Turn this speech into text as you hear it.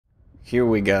Here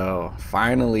we go.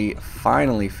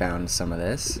 Finally found some of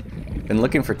this. Been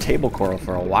looking for table coral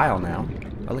for a while now.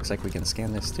 Oh, looks like we can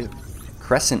scan this too.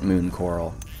 Crescent moon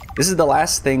coral. This is the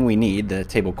last thing we need, the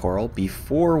table coral,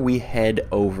 before we head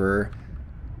over...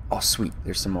 Oh, sweet.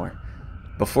 There's some more.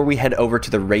 Before we head over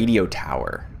to the radio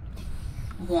tower.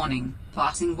 Warning.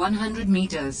 Passing 100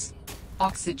 meters.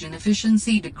 Oxygen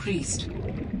efficiency decreased.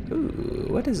 Ooh,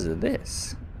 what is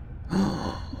this?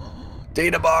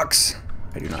 Data box!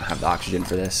 I do not have the oxygen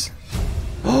for this.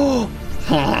 Oh!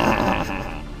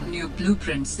 New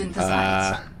blueprint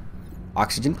synthesized.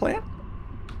 Oxygen plant?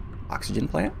 Oxygen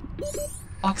plant?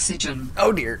 Oxygen.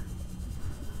 Oh dear.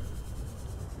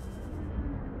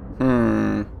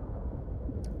 The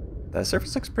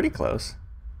surface looks pretty close.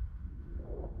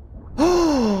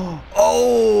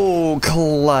 Oh,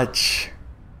 clutch.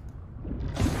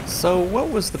 So what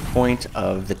was the point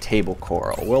of the table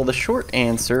coral? Well, the short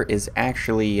answer is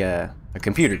actually a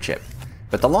computer chip.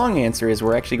 But the long answer is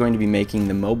we're actually going to be making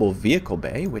the mobile vehicle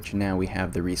bay, which now we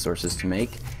have the resources to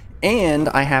make. And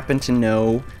I happen to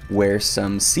know where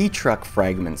some sea truck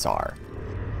fragments are.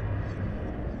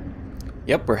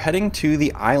 Yep, we're heading to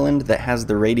the island that has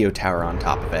the radio tower on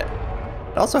top of it.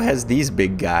 It also has these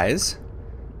big guys.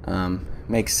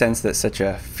 Makes sense that such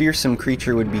a fearsome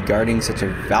creature would be guarding such a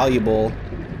valuable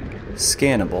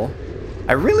scannable.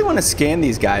 I really want to scan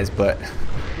these guys, but...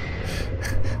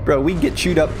 Bro, we get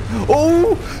chewed up.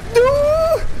 Oh!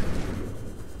 No!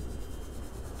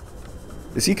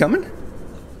 Is he coming?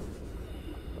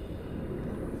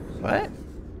 What?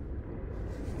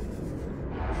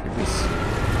 Should we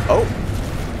oh!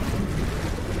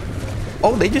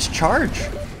 Oh, they just charge.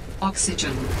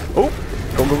 Oxygen. Oh!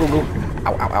 Go, go, go, go.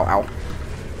 Ow, ow, ow, ow.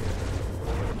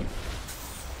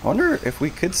 I wonder if we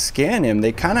could scan him.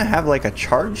 They kind of have like a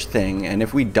charge thing, and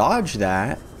if we dodge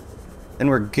that, then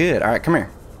we're good. Alright, come here.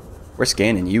 We're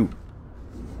scanning you.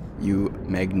 You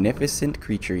magnificent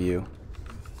creature, you.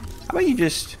 How about you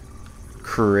just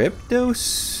crypto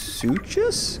suit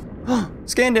us?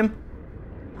 Scanned him.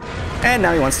 And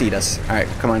now he wants to eat us. Alright,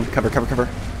 come on. Cover, cover, cover.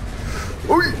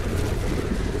 Oy!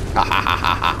 Ha ha ha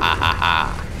ha ha ha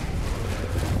ha.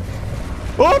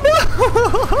 Oh no!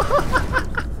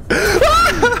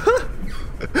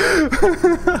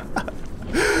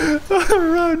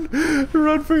 Run!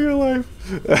 Run for your life.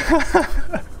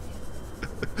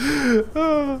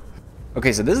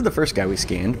 Okay, so this is the first guy we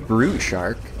scanned, Brute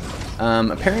Shark.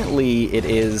 Apparently it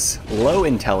is low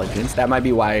intelligence. That might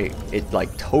be why it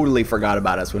like totally forgot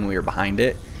about us when we were behind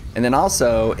it. And then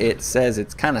also it says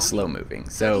it's kind of slow moving,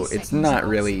 so it's not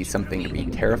really something to be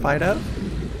terrified of.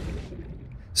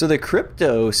 So the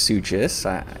Cryptosuchus,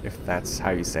 if that's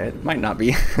how you say it, might not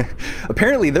be.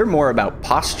 Apparently they're more about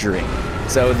posturing.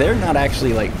 So they're not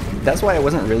actually like, that's why I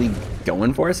wasn't really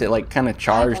going for us. It like kind of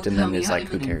charged and then it's like,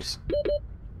 who cares?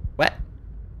 What?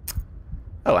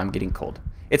 Oh, I'm getting cold.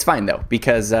 It's fine though,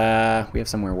 because we have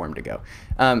somewhere warm to go.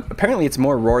 Apparently it's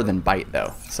more roar than bite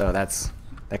though. So that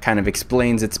kind of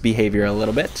explains its behavior a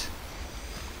little bit.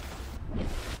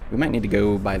 We might need to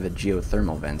go by the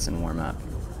geothermal vents and warm up.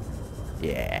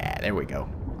 Yeah, there we go.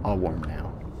 All warm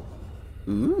now.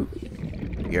 Ooh,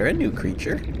 you're a new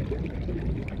creature.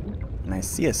 And I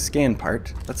see a scan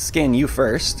part. Let's scan you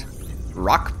first.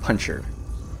 Rock Puncher.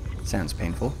 Sounds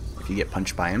painful if you get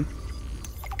punched by him.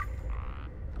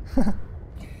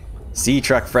 Sea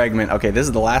truck fragment. Okay, this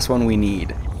is the last one we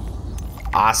need.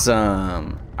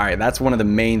 Awesome. Alright, that's one of the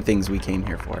main things we came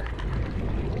here for.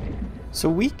 So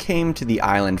we came to the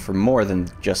island for more than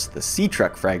just the sea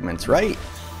truck fragments, right?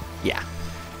 Yeah.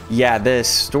 Yeah, the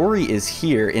story is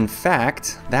here. In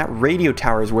fact, that radio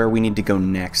tower is where we need to go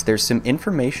next. There's some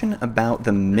information about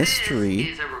the mystery.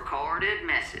 This is a recorded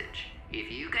message.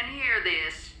 If you can hear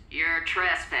this, you're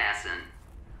trespassing.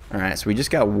 Alright, so we just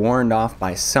got warned off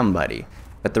by somebody.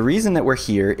 But the reason that we're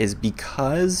here is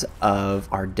because of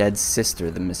our dead sister.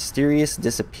 The mysterious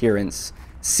disappearance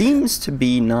seems to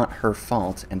be not her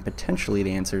fault, and potentially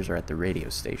the answers are at the radio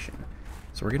station.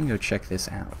 So we're gonna go check this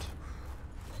out.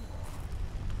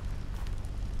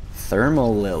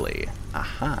 Thermal Lily.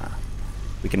 Aha.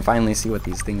 We can finally see what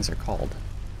these things are called.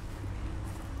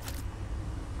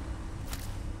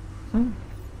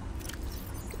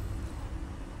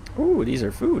 Ooh, these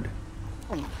are food.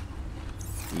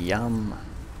 Yum.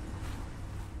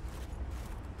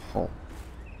 Oh.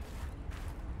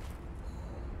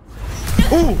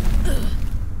 Ooh!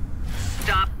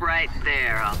 Stop right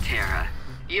there, Altera.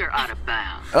 You're out of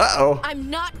bounds. Uh-oh. I'm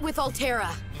not with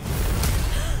Altera.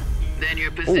 Then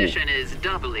your position is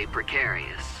doubly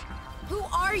precarious. Who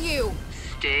are you?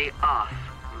 Stay off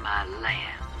my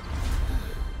land.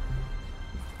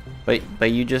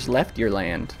 But you just left your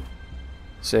land.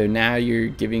 So now you're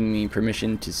giving me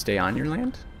permission to stay on your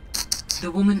land?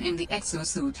 The woman in the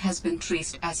exosuit has been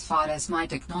traced as far as my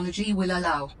technology will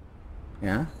allow.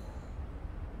 Yeah?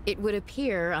 It would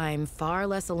appear I'm far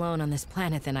less alone on this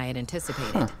planet than I had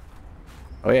anticipated. Huh.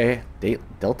 Oh yeah, yeah.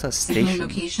 Delta Signal Station.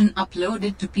 location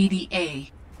uploaded to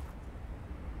PDA.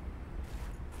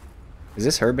 Is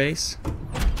this her base?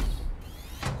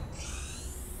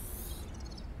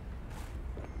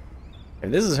 If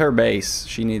this is her base,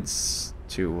 she needs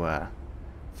to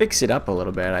fix it up a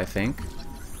little bit, I think.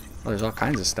 Oh, there's all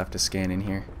kinds of stuff to scan in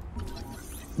here.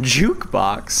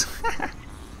 Jukebox.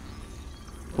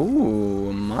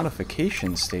 Ooh,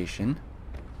 modification station.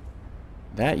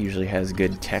 That usually has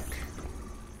good tech.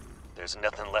 There's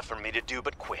nothing left for me to do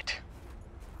but quit.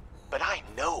 But I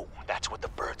know that's what the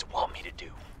birds want me to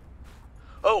do.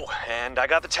 Oh, and I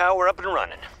got the tower up and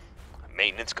running.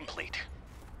 Maintenance complete.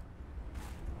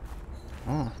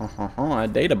 A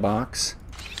data box.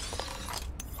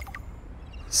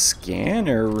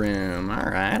 Scanner room.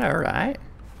 Alright, alright.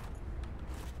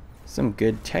 Some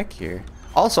good tech here.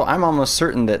 Also, I'm almost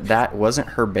certain that that wasn't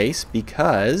her base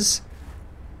because...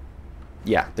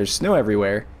 yeah, there's snow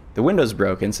everywhere. The window's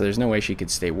broken, so there's no way she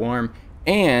could stay warm.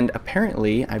 And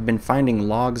apparently, I've been finding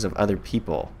logs of other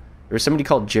people. There was somebody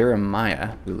called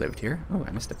Jeremiah who lived here. Oh,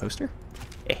 I missed a poster.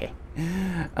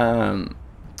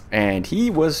 And he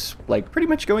was, like, pretty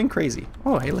much going crazy.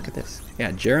 Oh, hey, look at this.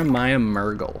 Yeah, Jeremiah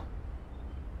Mergel.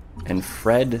 And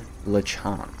Fred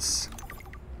LeChance.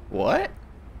 What?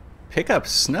 Pick up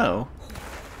snow?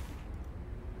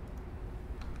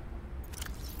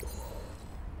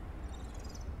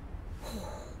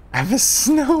 I have a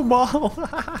snowball.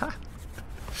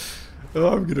 Oh,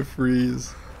 I'm gonna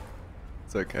freeze.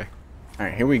 It's okay.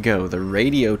 Alright, here we go. The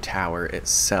radio tower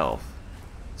itself.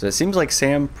 So it seems like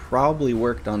Sam probably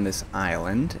worked on this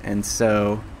island, and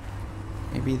so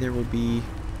maybe there will be...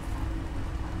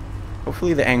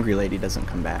 hopefully the angry lady doesn't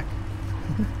come back.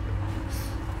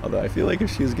 Although I feel like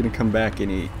if she was gonna come back at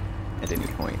any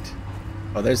point.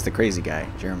 Oh, there's the crazy guy,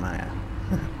 Jeremiah.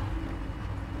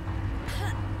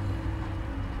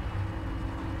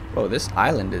 Whoa, this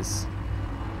island is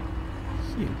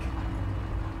huge.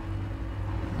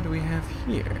 What do we have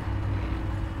here?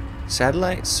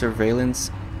 Satellite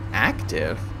surveillance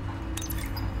active?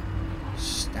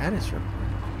 Status report.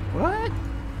 What?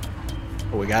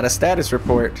 Oh, we got a status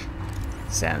report.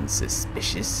 Sounds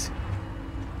suspicious.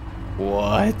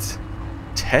 What?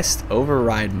 Test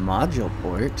override module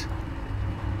port?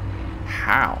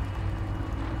 How?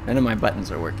 None of my buttons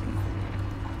are working.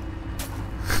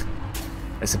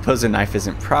 I suppose a knife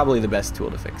isn't probably the best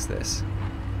tool to fix this.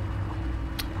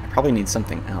 I probably need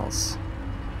something else.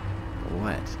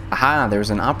 What? Aha,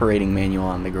 there's an operating manual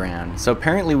on the ground. So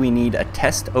apparently we need a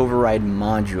test override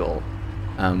module.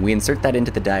 We insert that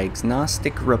into the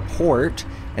diagnostic report,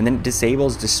 and then it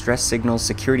disables distress signals,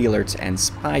 security alerts, and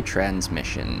spy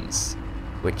transmissions.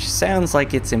 Which sounds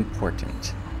like it's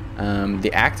important.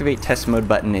 The activate test mode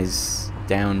button is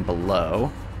down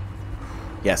below.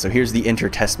 Yeah, so here's the enter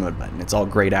test mode button. It's all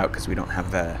grayed out because we don't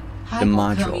have the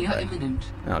module.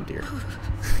 But, oh dear.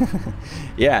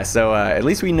 Yeah, so at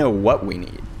least we know what we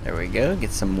need. There we go,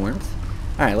 get some warmth.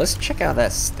 Alright, let's check out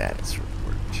that status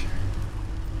report.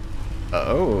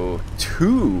 Oh,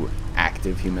 2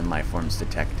 active human life forms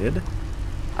detected.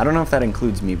 I don't know if that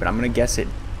includes me, but I'm going to guess it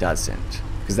doesn't.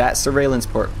 Because that surveillance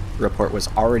report was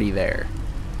already there.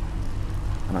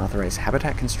 Unauthorized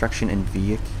habitat construction and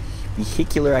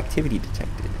vehicular activity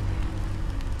detected.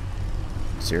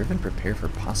 Observe and prepare for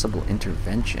possible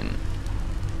intervention.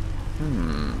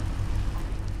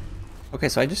 Okay,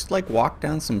 so I just like walked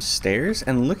down some stairs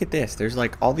and look at this. There's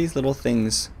like all these little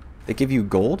things that give you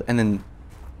gold and then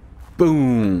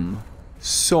boom,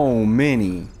 so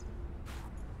many.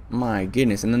 My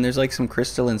goodness. And then there's like some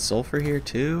crystalline sulfur here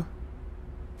too.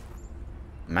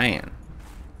 Man,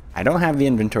 I don't have the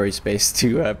inventory space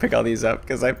to pick all these up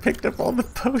because I picked up all the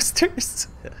posters.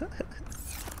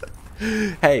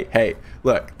 Hey,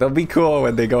 look, they'll be cool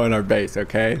when they go in our base,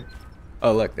 okay?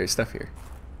 Oh, look, there's stuff here.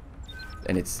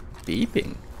 And it's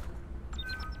beeping.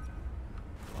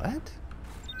 What?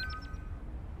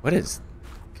 What is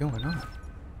going on?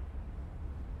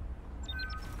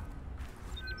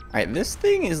 Alright, this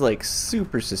thing is like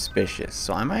super suspicious,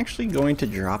 so I'm actually going to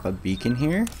drop a beacon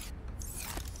here.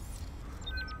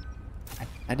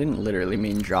 I didn't literally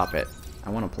mean drop it. I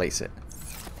want to place it.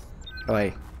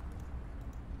 Oh,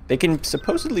 they can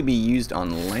supposedly be used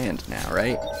on land now,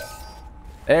 right?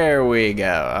 There we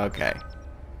go. Okay.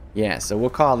 Yeah, so we'll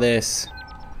call this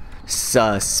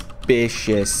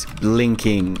suspicious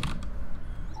blinking.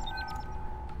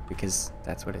 Because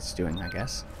that's what it's doing, I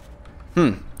guess.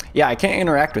 Yeah, I can't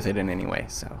interact with it in any way,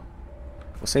 so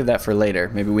we'll save that for later.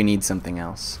 Maybe we need something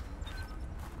else.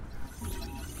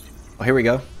 Oh, here we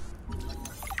go.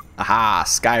 Aha,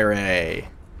 Skyray.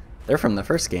 They're from the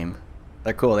first game.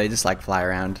 They're cool. They just like fly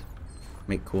around,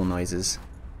 make cool noises.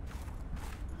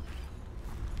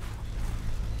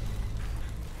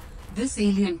 This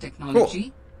alien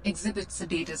technology exhibits a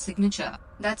data signature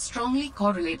that strongly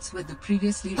correlates with the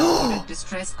previously recorded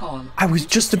distress call. I was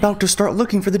just about to start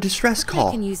looking for the distress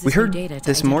call. We heard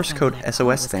this Morse code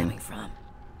SOS thing.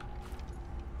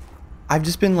 I've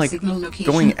just been like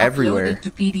going everywhere.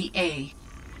 To PDA.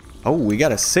 Oh, we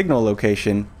got a signal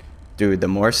location. Dude, the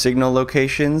more signal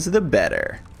locations, the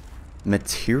better.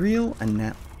 Material and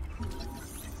now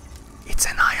it's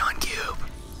an ion cube.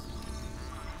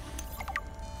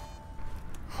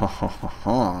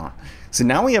 So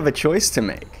now we have a choice to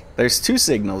make. There's two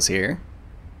signals here.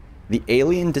 The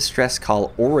alien distress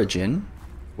call origin,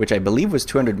 which I believe was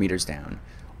 200 meters down,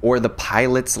 or the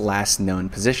pilot's last known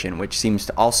position, which seems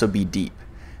to also be deep.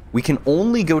 We can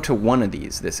only go to one of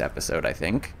these this episode, I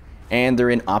think, and they're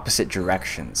in opposite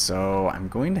directions, so I'm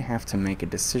going to have to make a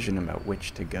decision about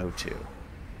which to go to.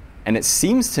 And it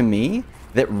seems to me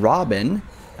that Robin,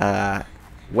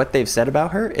 what they've said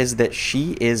about her is that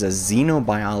she is a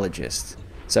xenobiologist.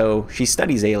 So she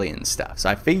studies alien stuff. So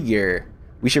I figure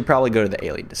we should probably go to the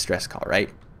alien distress call, right?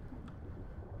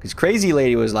 Because Crazy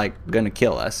Lady was like gonna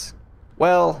kill us.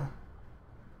 Well,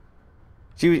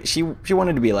 she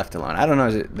wanted to be left alone. I don't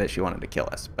know that she wanted to kill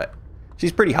us, but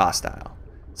she's pretty hostile.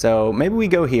 So maybe we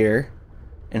go here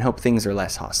and hope things are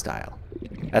less hostile.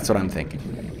 That's what I'm thinking.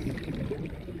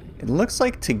 It looks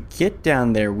like to get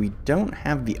down there, we don't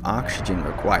have the oxygen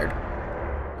required.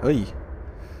 Oy.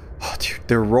 Oh, dude,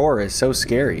 their roar is so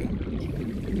scary.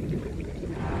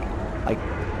 Like,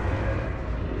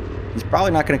 he's probably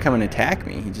not going to come and attack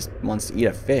me. He just wants to eat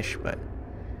a fish, but...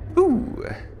 Ooh.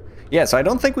 Yeah, so I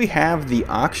don't think we have the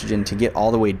oxygen to get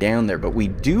all the way down there, but we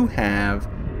do have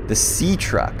the sea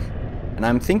truck. And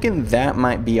I'm thinking that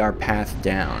might be our path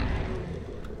down.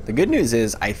 The good news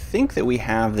is, I think that we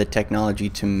have the technology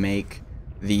to make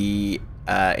the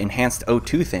enhanced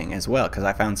O2 thing as well, because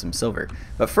I found some silver.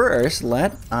 But first,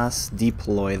 let us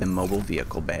deploy the mobile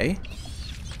vehicle bay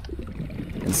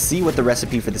and see what the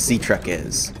recipe for the sea truck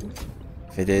is.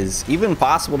 If it is even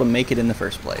possible to make it in the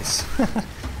first place.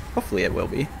 Hopefully it will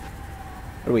be.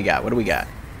 What do we got? What do we got?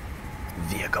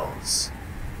 Vehicles.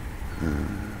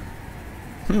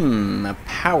 A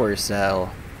power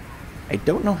cell. I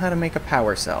don't know how to make a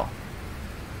power cell.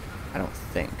 I don't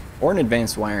think. Or an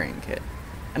advanced wiring kit.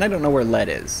 And I don't know where lead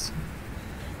is.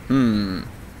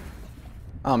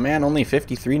 Oh man, only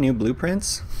 53 new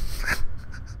blueprints?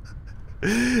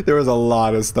 There was a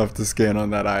lot of stuff to scan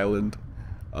on that island.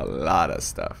 A lot of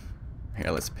stuff.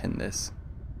 Here, let's pin this.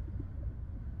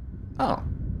 Oh.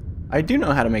 I do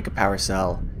know how to make a power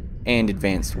cell and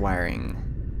advanced wiring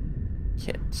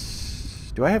kit.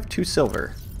 Do I have 2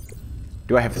 silver?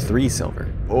 Do I have 3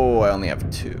 silver? Oh, I only have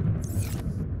 2.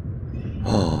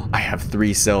 Oh, I have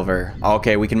 3 silver.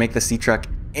 Okay, we can make the sea truck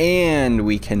and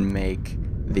we can make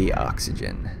the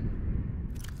oxygen.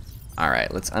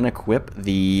 Alright, let's unequip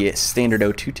the standard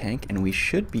O2 tank and we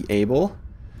should be able...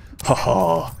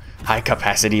 Oh, high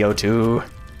capacity O2.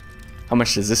 How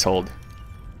much does this hold?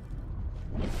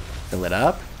 Fill it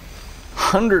up.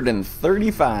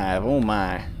 135. Oh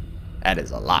my. That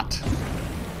is a lot.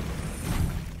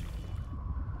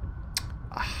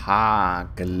 Aha,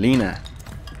 galena.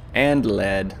 And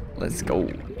lead. Let's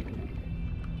go.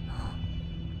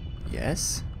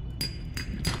 Yes.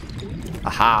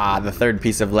 Aha, the third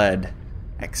piece of lead.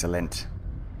 Excellent.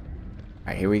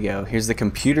 Alright, here we go. Here's the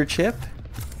computer chip.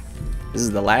 This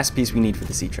is the last piece we need for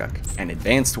the sea truck. An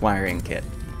advanced wiring kit.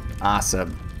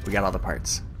 Awesome. We got all the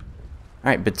parts.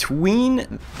 Alright,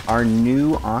 between our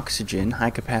new oxygen,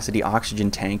 high capacity oxygen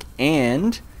tank,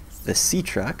 and the sea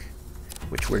truck,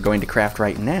 which we're going to craft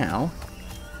right now,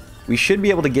 we should be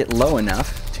able to get low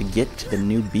enough to get to the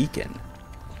new beacon.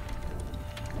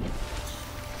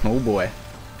 Oh boy,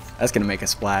 that's gonna make a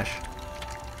splash.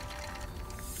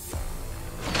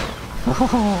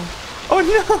 Oh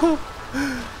no!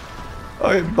 Oh,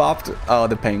 it bopped. Oh,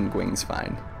 the penguin's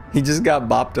fine. He just got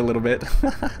bopped a little bit.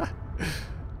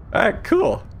 Alright,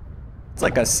 cool. It's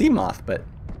like a sea moth, but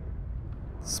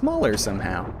smaller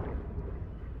somehow.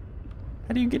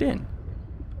 How do you get in?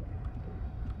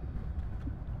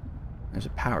 There's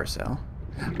a power cell.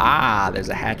 Ah, there's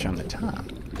a hatch on the top.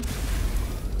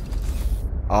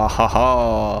 Oh, ho,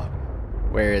 ho.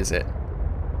 Where is it?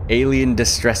 Alien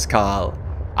distress call.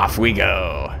 Off we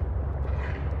go.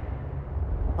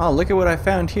 Oh, look at what I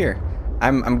found here.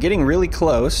 I'm getting really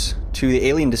close to the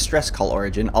alien distress call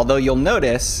origin, although you'll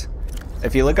notice,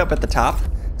 if you look up at the top,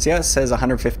 see how it says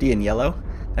 150 in yellow?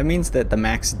 That means that the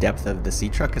max depth of the sea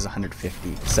truck is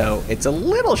 150. So it's a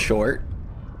little short,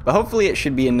 but hopefully it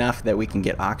should be enough that we can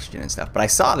get oxygen and stuff. But I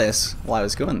saw this while I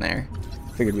was going there.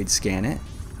 Figured we'd scan it.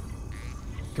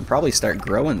 Can probably start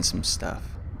growing some stuff.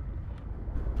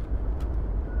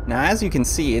 Now, as you can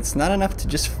see, it's not enough to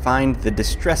just find the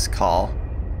distress call.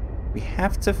 We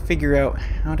have to figure out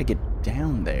how to get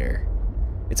down there.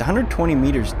 It's 120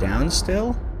 meters down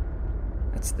still.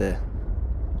 That's the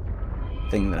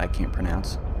thing that I can't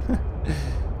pronounce.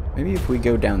 Maybe if we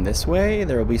go down this way,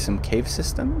 there will be some cave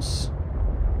systems.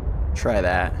 Try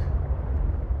that.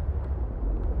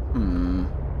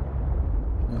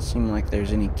 Doesn't seem like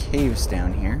there's any caves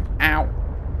down here. Ow!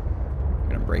 I'm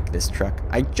gonna break this truck.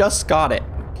 I just got it,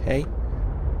 okay?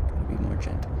 Gotta be more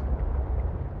gentle.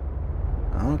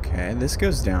 Okay, this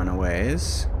goes down a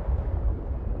ways.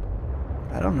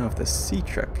 I don't know if the sea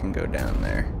truck can go down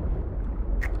there.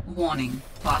 Warning,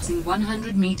 passing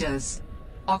 100 meters.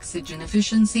 Oxygen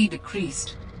efficiency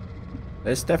decreased.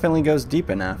 This definitely goes deep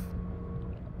enough.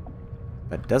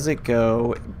 But does it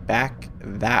go back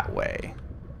that way?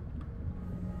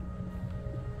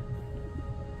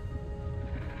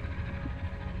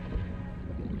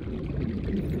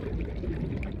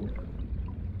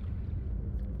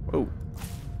 Whoa.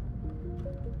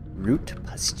 Root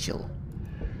pustule.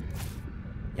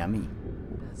 Yummy.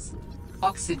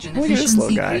 Oxygen Look at this little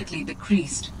efficiency guy. greatly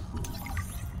decreased.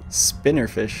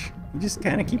 Spinnerfish. You just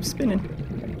kind of keep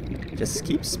spinning. Just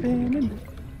keep spinning.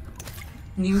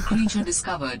 New creature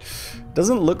discovered.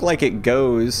 Doesn't look like it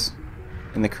goes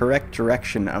in the correct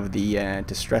direction of the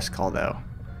distress call, though.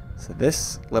 So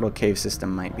this little cave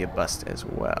system might be a bust as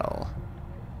well.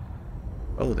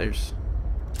 Oh, there's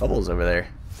bubbles over there.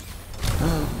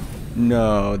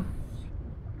 No.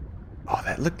 Oh,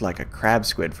 that looked like a crab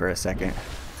squid for a second.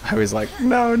 I was like,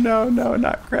 no, no, no,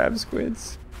 not crab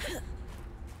squids.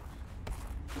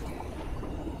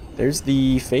 There's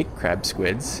the fake crab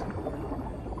squids.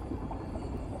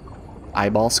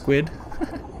 Eyeball squid.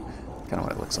 Kind of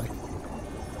what it looks like.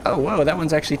 Oh, whoa, that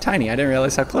one's actually tiny. I didn't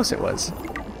realize how close it was.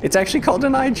 It's actually called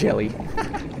an eye jelly.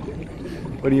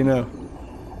 What do you know?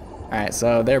 Alright,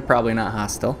 so they're probably not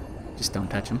hostile. Just don't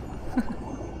touch them.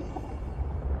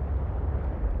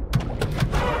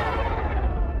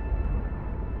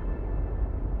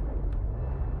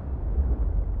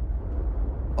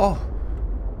 Oh,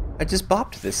 I just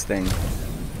bopped this thing.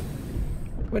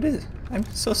 What is it? I'm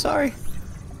so sorry.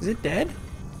 Is it dead?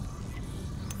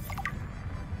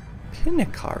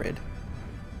 Pinacarid.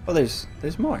 Oh, there's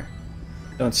more.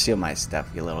 Don't steal my stuff,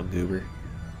 you little goober.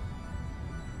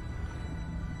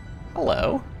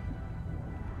 Hello.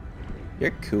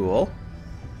 You're cool.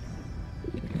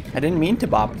 I didn't mean to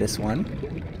bop this one.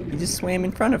 He just swam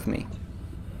in front of me.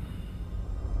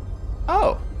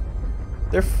 Oh,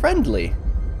 they're friendly.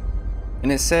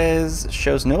 And it says,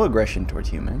 shows no aggression toward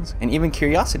humans, and even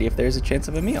curiosity if there's a chance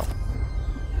of a meal.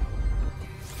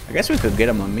 I guess we could get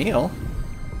him a meal.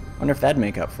 Wonder if that'd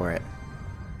make up for it.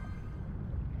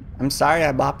 I'm sorry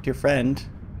I bopped your friend.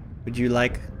 Would you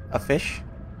like a fish?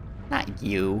 Not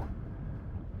you.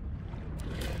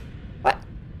 What?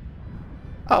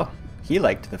 Oh, he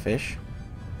liked the fish.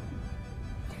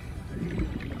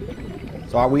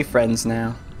 So are we friends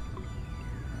now?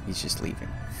 He's just leaving.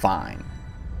 Fine.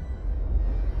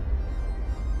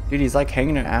 Dude, he's like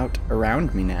hanging out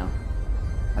around me now.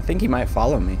 I think he might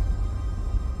follow me.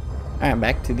 Alright,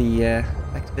 back to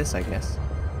this, I guess.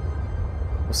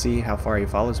 We'll see how far he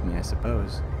follows me, I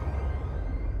suppose.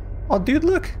 Oh, dude,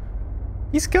 look!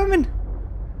 He's coming!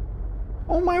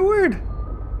 Oh my word!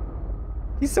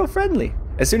 He's so friendly.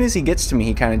 As soon as he gets to me,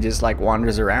 he kind of just like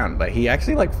wanders around, but he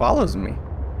actually like follows me.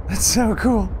 That's so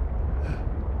cool.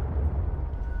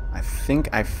 I think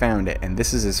I found it, and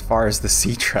this is as far as the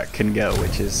sea truck can go,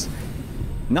 which is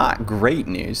not great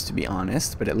news, to be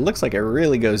honest, but it looks like it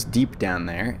really goes deep down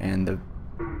there, and the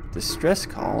distress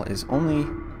call is only...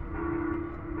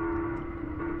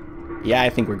 Yeah, I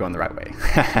think we're going the right way.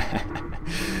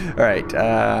 Alright,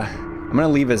 I'm going to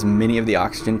leave as many of the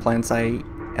oxygen plants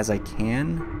as I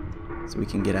can, so we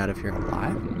can get out of here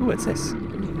alive. Ooh, what's this?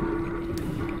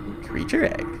 Creature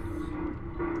egg.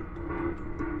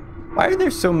 Why are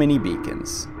there so many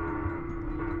beacons?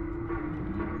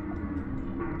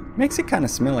 Makes it kind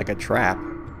of smell like a trap.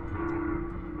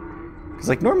 Because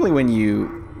like normally when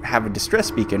you have a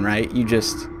distress beacon, right, you're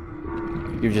just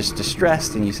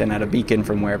distressed and you send out a beacon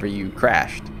from wherever you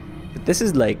crashed. But this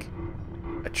is like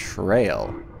a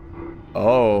trail.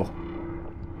 Oh,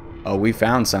 we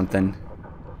found something.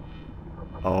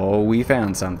 Oh, we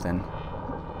found something.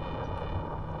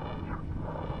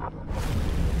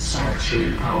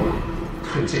 Sanctuary power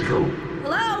critical.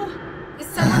 Hello? Is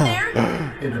someone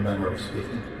there? In a manner of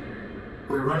speaking.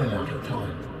 We're running out of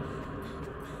time.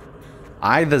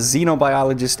 I, the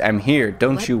xenobiologist, am here.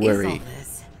 Don't What you is all worry.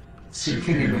 this?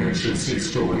 Seeking emergency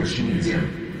storage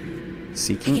medium. I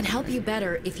Seeking? can help you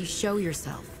better if you show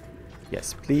yourself.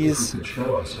 Yes, If please. we could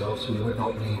show ourselves, we would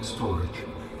not need storage.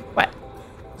 What?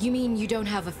 You mean you don't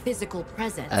have a physical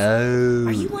presence? Oh.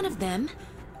 Are you one of them?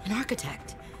 An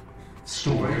architect?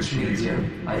 Storage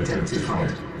medium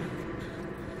identified.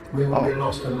 We will be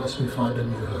lost unless we find a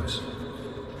new host.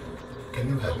 Can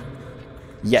you help?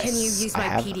 Yes. Can you use I my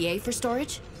have. PDA for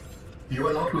storage? You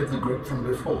are not with the group from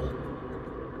before.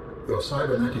 Your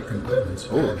cybernetic components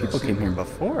Oh, bear people their came here signal.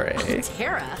 before, eh?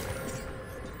 Terra?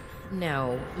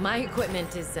 No, my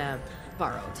equipment is,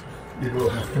 borrowed. It will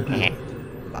have to Eh,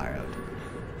 do. borrowed.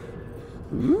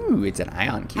 Ooh, it's an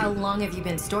ion How cube. long have you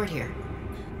been stored here?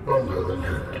 Longer than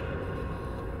hoped.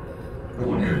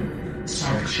 Warning.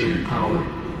 Sanctuary power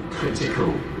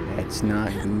critical. That's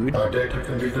not good. Our data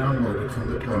can be downloaded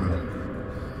from the terminal.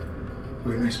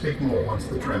 We may speak more once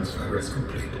the transfer is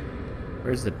complete.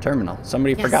 Where's the terminal?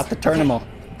 Somebody Yes, forgot the terminal.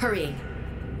 okay. Hurrying.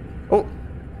 Oh.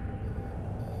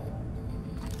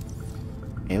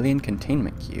 Alien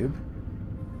containment cube.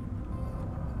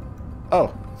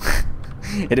 Oh.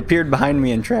 It appeared behind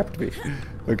me and trapped me.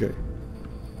 Okay.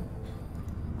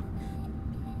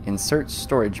 Insert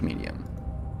storage medium.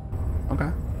 Okay.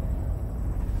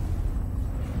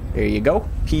 There you go.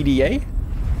 PDA.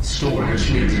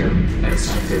 Storage medium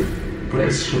accepted.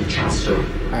 Brace for transfer.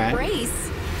 Alright. Brace?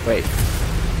 Wait.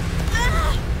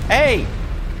 Hey!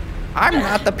 I'm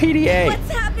not the PDA!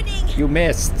 What's happening? You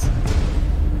missed.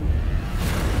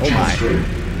 Oh my.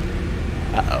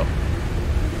 Transfer. Uh-oh.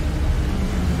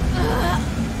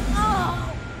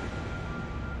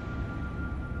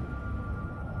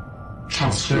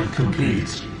 Transfer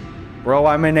complete. Bro,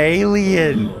 I'm an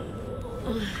alien!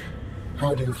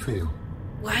 How do you feel?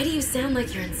 Why do you sound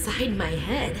like you're inside my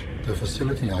head? The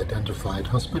facility identified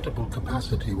hospitable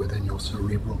capacity within your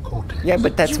cerebral cortex. Yeah,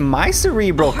 but that's my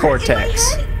cerebral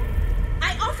cortex.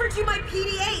 I offered you my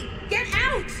PDA! Get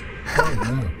out! Oh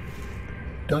no.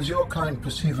 Does your kind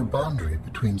perceive a boundary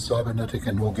between cybernetic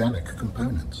and organic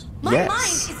components? My Yes.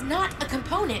 mind is not a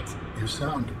component. You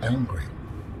sound angry.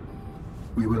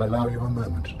 We will allow you a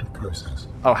moment to process.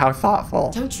 Oh, how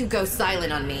thoughtful. Don't you go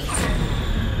silent on me.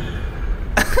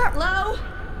 Hello?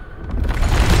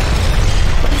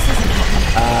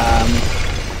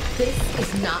 This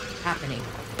is not happening.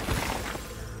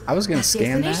 I was gonna That's the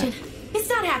scan that. explanation. It's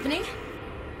not happening.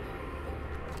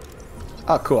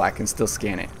 Oh, cool. I can still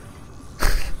scan it.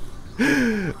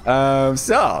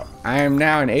 So, I am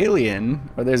now an alien,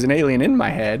 or there's an alien in my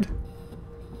head.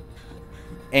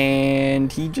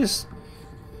 And he just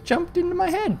jumped into my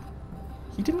head.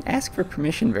 He didn't ask for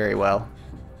permission very well.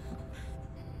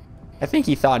 I think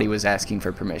he thought he was asking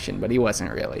for permission, but he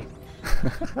wasn't really.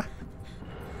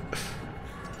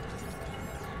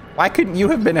 Why couldn't you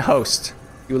have been a host,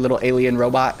 you little alien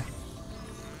robot?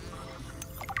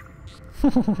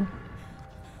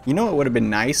 You know what would have been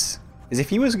nice? Is if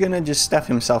he was gonna just stuff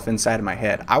himself inside of my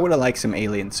head, I would have liked some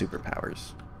alien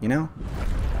superpowers, you know?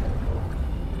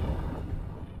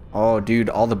 Oh, dude,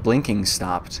 all the blinking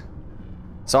stopped.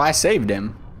 So I saved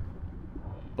him.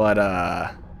 But,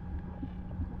 yeah,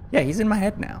 he's in my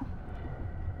head now.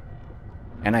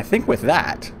 And I think with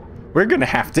that, we're gonna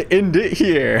have to end it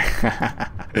here.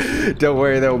 Don't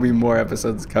worry, there will be more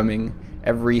episodes coming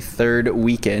every third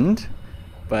weekend.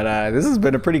 But this has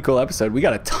been a pretty cool episode. We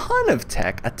got a ton of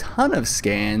tech, a ton of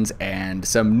scans, and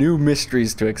some new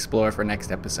mysteries to explore for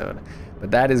next episode.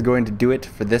 But that is going to do it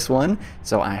for this one.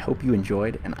 So I hope you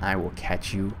enjoyed, and I will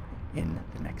catch you in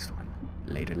the next one.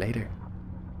 Later, later.